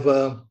can have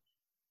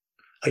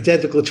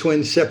identical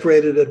twins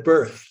separated at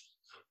birth.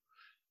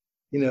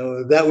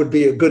 That would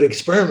be a good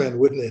experiment,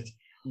 wouldn't it?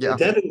 Yeah.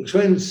 Identical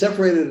twins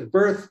separated at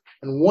birth,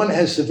 and one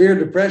has severe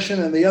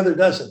depression and the other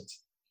doesn't.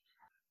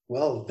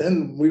 Well,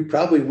 then we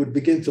probably would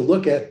begin to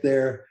look at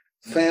their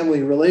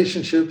family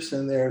relationships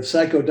and their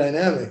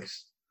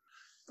psychodynamics.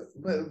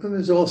 But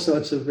there's all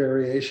sorts of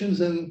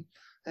variations, and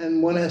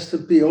one has to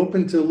be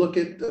open to look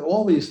at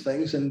all these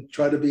things and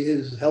try to be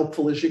as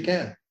helpful as you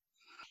can.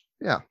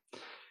 Yeah.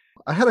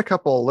 I had a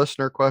couple of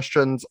listener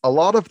questions. A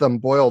lot of them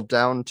boiled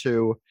down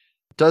to,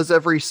 does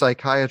every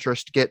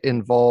psychiatrist get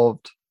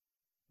involved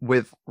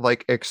with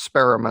like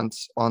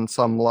experiments on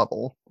some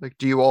level? Like,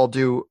 do you all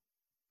do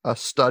a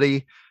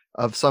study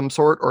of some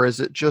sort, or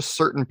is it just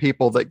certain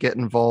people that get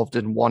involved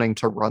in wanting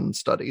to run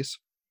studies?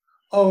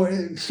 Oh,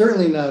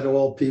 certainly not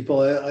all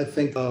people. I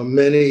think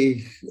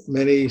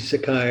many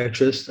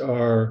psychiatrists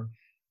are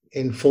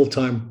in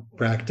full-time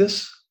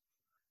practice,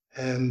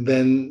 and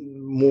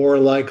then more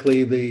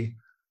likely the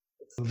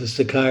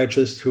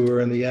psychiatrists who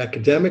are in the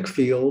academic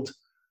field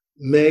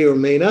may or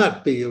may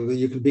not be.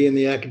 You could be in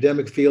the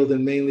academic field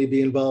and mainly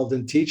be involved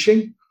in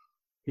teaching.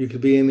 You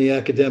could be in the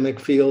academic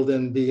field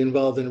and be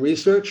involved in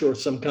research, or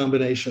some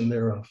combination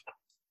thereof.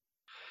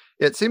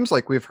 It seems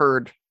like we've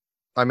heard,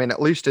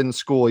 at least in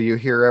school, you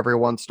hear every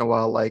once in a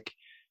while, like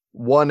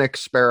one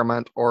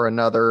experiment or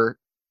another.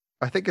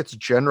 I think it's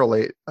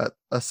generally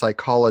a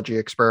psychology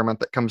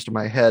experiment that comes to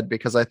my head,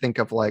 because I think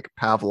of like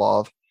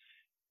Pavlov,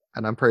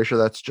 and I'm pretty sure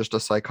that's just a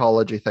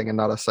psychology thing and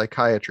not a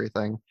psychiatry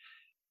thing.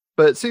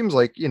 But it seems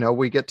like,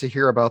 we get to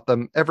hear about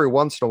them every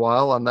once in a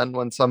while. And then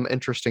when some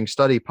interesting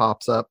study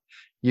pops up,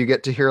 you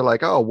get to hear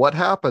like, oh, what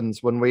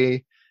happens when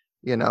we,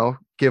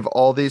 give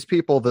all these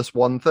people this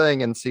one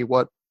thing and see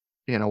what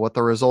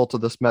the result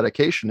of this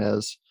medication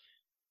is.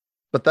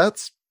 But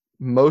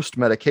most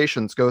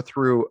medications go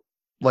through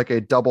like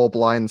a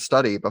double-blind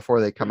study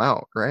before they come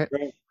out, right?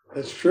 Right.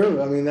 That's true.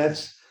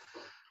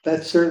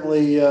 That's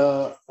certainly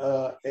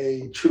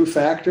a true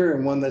factor,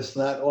 and one that's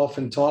not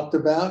often talked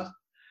about.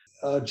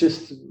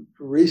 Just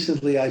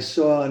recently, I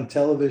saw on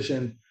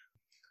television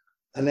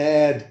an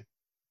ad,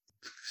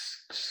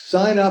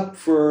 sign up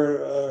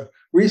for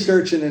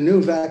research in a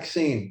new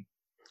vaccine.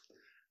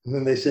 And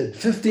then they said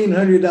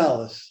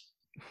 $1,500.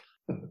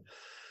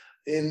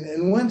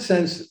 In one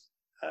sense,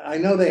 I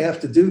know they have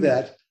to do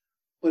that,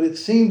 but it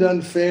seemed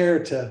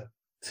unfair to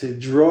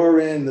draw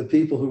in the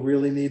people who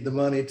really need the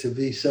money to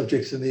be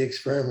subjects in the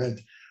experiment.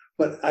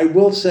 But I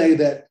will say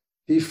that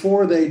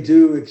before they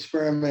do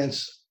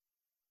experiments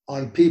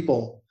on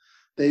people,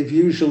 they've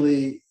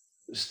usually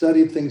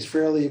studied things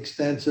fairly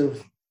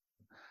extensive,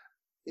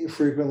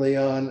 frequently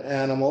on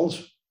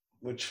animals,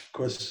 which of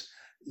course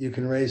you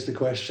can raise the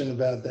question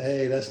about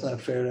hey, that's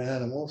not fair to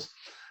animals.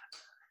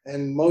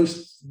 And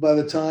by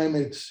the time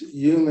it's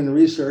human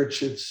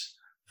research, it's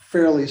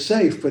fairly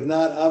safe, but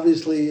not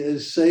obviously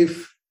as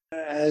safe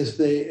as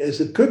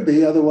it could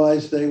be.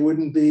 Otherwise, they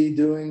wouldn't be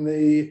doing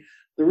the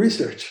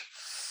research.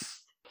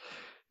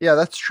 Yeah,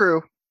 that's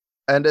true.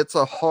 And it's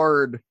a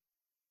hard,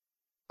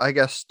 I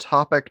guess,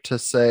 topic to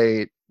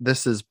say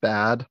this is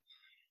bad,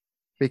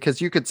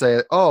 because you could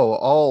say, oh,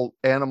 all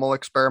animal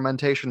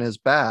experimentation is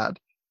bad.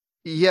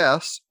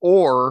 Yes,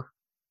 or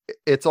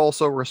it's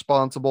also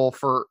responsible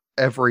for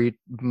every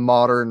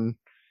modern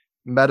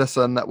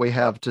medicine that we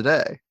have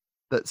today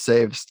that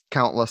saves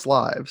countless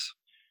lives.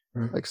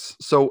 Like,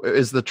 so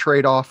is the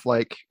trade-off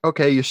like,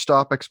 okay, you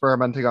stop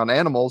experimenting on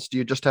animals, do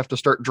you just have to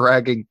start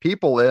dragging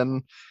people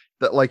in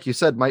that, like you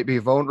said, might be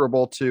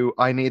vulnerable to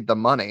I need the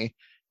money,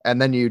 and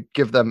then you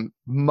give them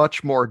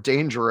much more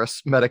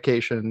dangerous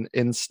medication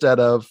instead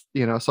of,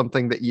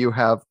 something that you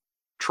have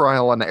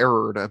trial and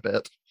errored a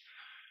bit?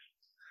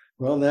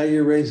 Well, now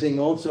you're raising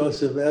all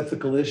sorts of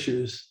ethical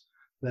issues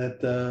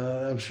that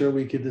I'm sure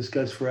we could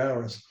discuss for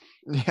hours.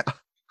 Yeah,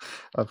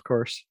 of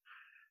course.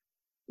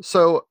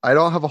 So I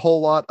don't have a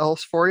whole lot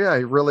else for you.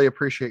 I really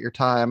appreciate your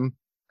time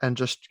and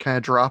just kind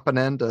of dropping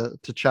in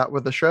to chat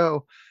with the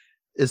show.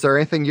 Is there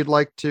anything you'd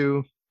like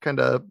to kind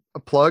of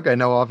plug? I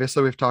know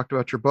obviously we've talked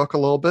about your book a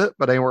little bit,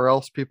 but anywhere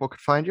else people could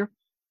find you?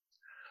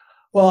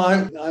 Well,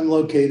 I'm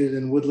located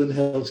in Woodland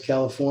Hills,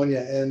 California,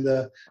 and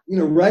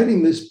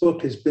writing this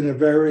book has been a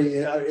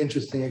very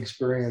interesting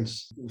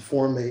experience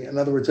for me. In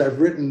other words, I've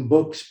written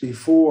books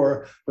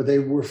before, but they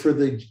were for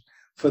the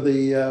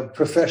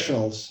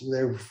professionals.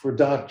 They were for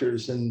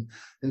doctors and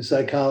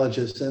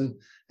psychologists, and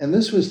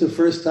this was the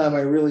first time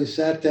I really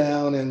sat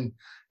down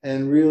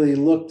and really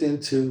looked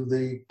into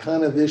the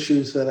kind of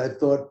issues that I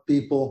thought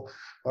people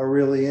are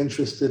really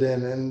interested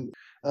in, and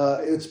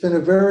it's been a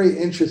very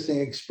interesting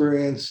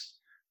experience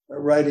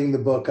writing the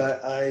book.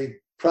 I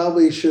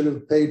probably should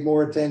have paid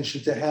more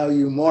attention to how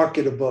you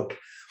market a book,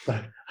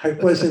 but I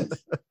wasn't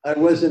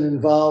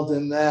involved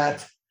in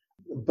that.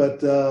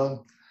 But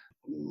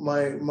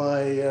my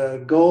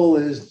goal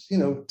is,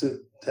 to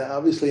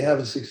obviously have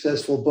a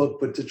successful book,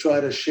 but to try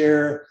to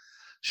share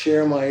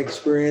my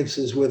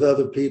experiences with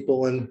other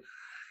people,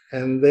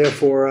 and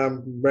therefore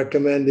I'm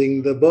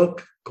recommending the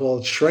book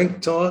called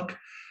Shrink Talk,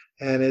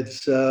 and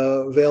it's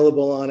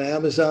available on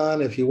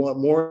Amazon. If you want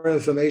more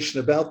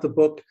information about the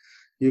book,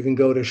 you can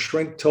go to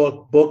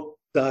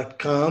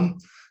shrinktalkbook.com.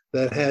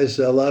 That has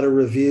a lot of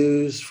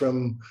reviews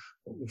from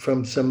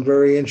some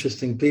very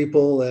interesting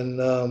people,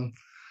 and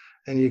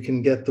you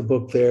can get the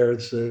book there.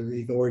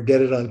 Or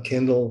get it on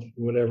Kindle,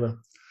 whatever.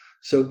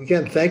 So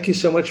again, thank you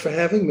so much for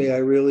having me. I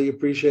really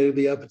appreciated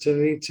the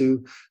opportunity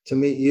to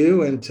meet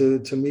you and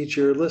to meet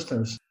your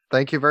listeners.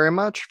 Thank you very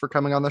much for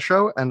coming on the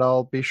show, and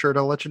I'll be sure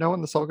to let you know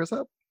when this all goes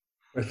up.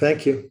 Well,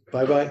 thank you.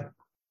 Bye-bye.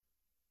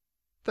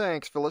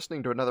 Thanks for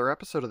listening to another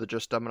episode of the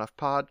Just Dumb Enough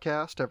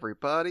podcast,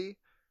 everybody.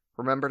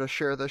 Remember to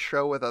share this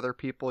show with other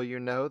people you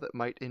know that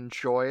might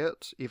enjoy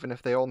it, even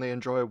if they only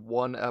enjoy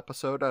one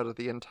episode out of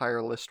the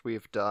entire list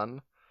we've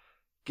done.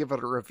 Give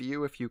it a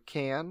review if you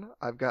can.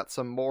 I've got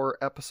some more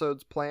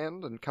episodes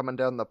planned and coming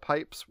down the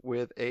pipes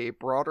with a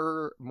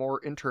broader,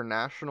 more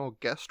international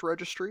guest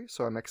registry,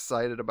 so I'm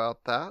excited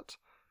about that.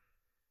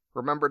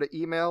 Remember to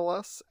email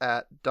us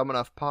at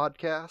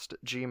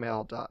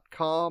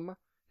dumbenoughpodcast@gmail.com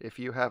if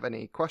you have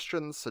any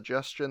questions,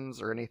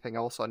 suggestions, or anything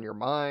else on your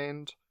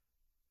mind.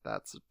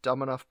 That's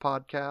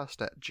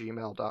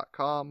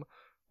dumbenoughpodcast@gmail.com,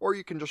 or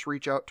you can just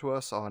reach out to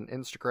us on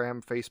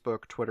Instagram,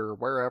 Facebook, Twitter,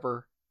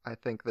 wherever. I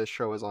think this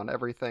show is on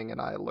everything, and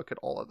I look at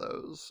all of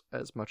those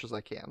as much as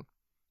I can.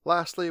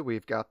 Lastly,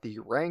 we've got the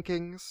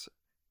rankings.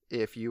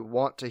 If you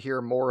want to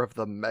hear more of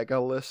the mega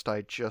list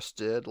I just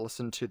did,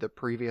 listen to the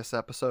previous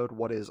episode,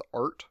 What is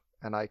Art?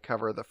 And I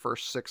cover the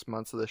first 6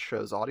 months of this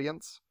show's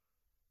audience.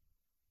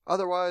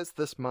 Otherwise,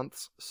 this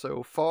month's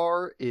so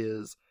far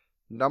is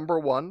number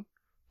 1,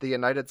 the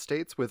United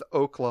States, with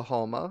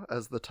Oklahoma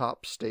as the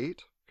top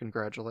state.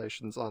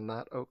 Congratulations on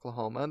that,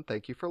 Oklahoma, and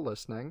thank you for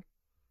listening.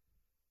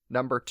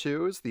 Number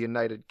 2 is the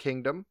United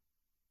Kingdom.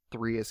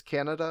 3 is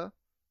Canada.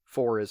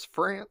 4 is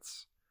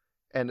France.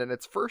 And in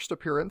its first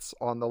appearance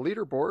on the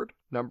leaderboard,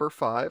 number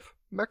 5,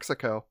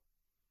 Mexico.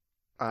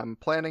 I'm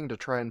planning to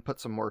try and put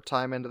some more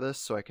time into this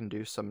so I can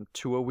do some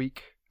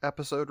 2-a-week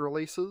episode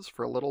releases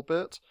for a little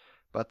bit,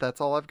 but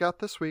that's all I've got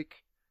this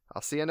week.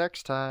 I'll see you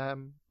next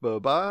time.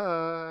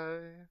 Bye-bye.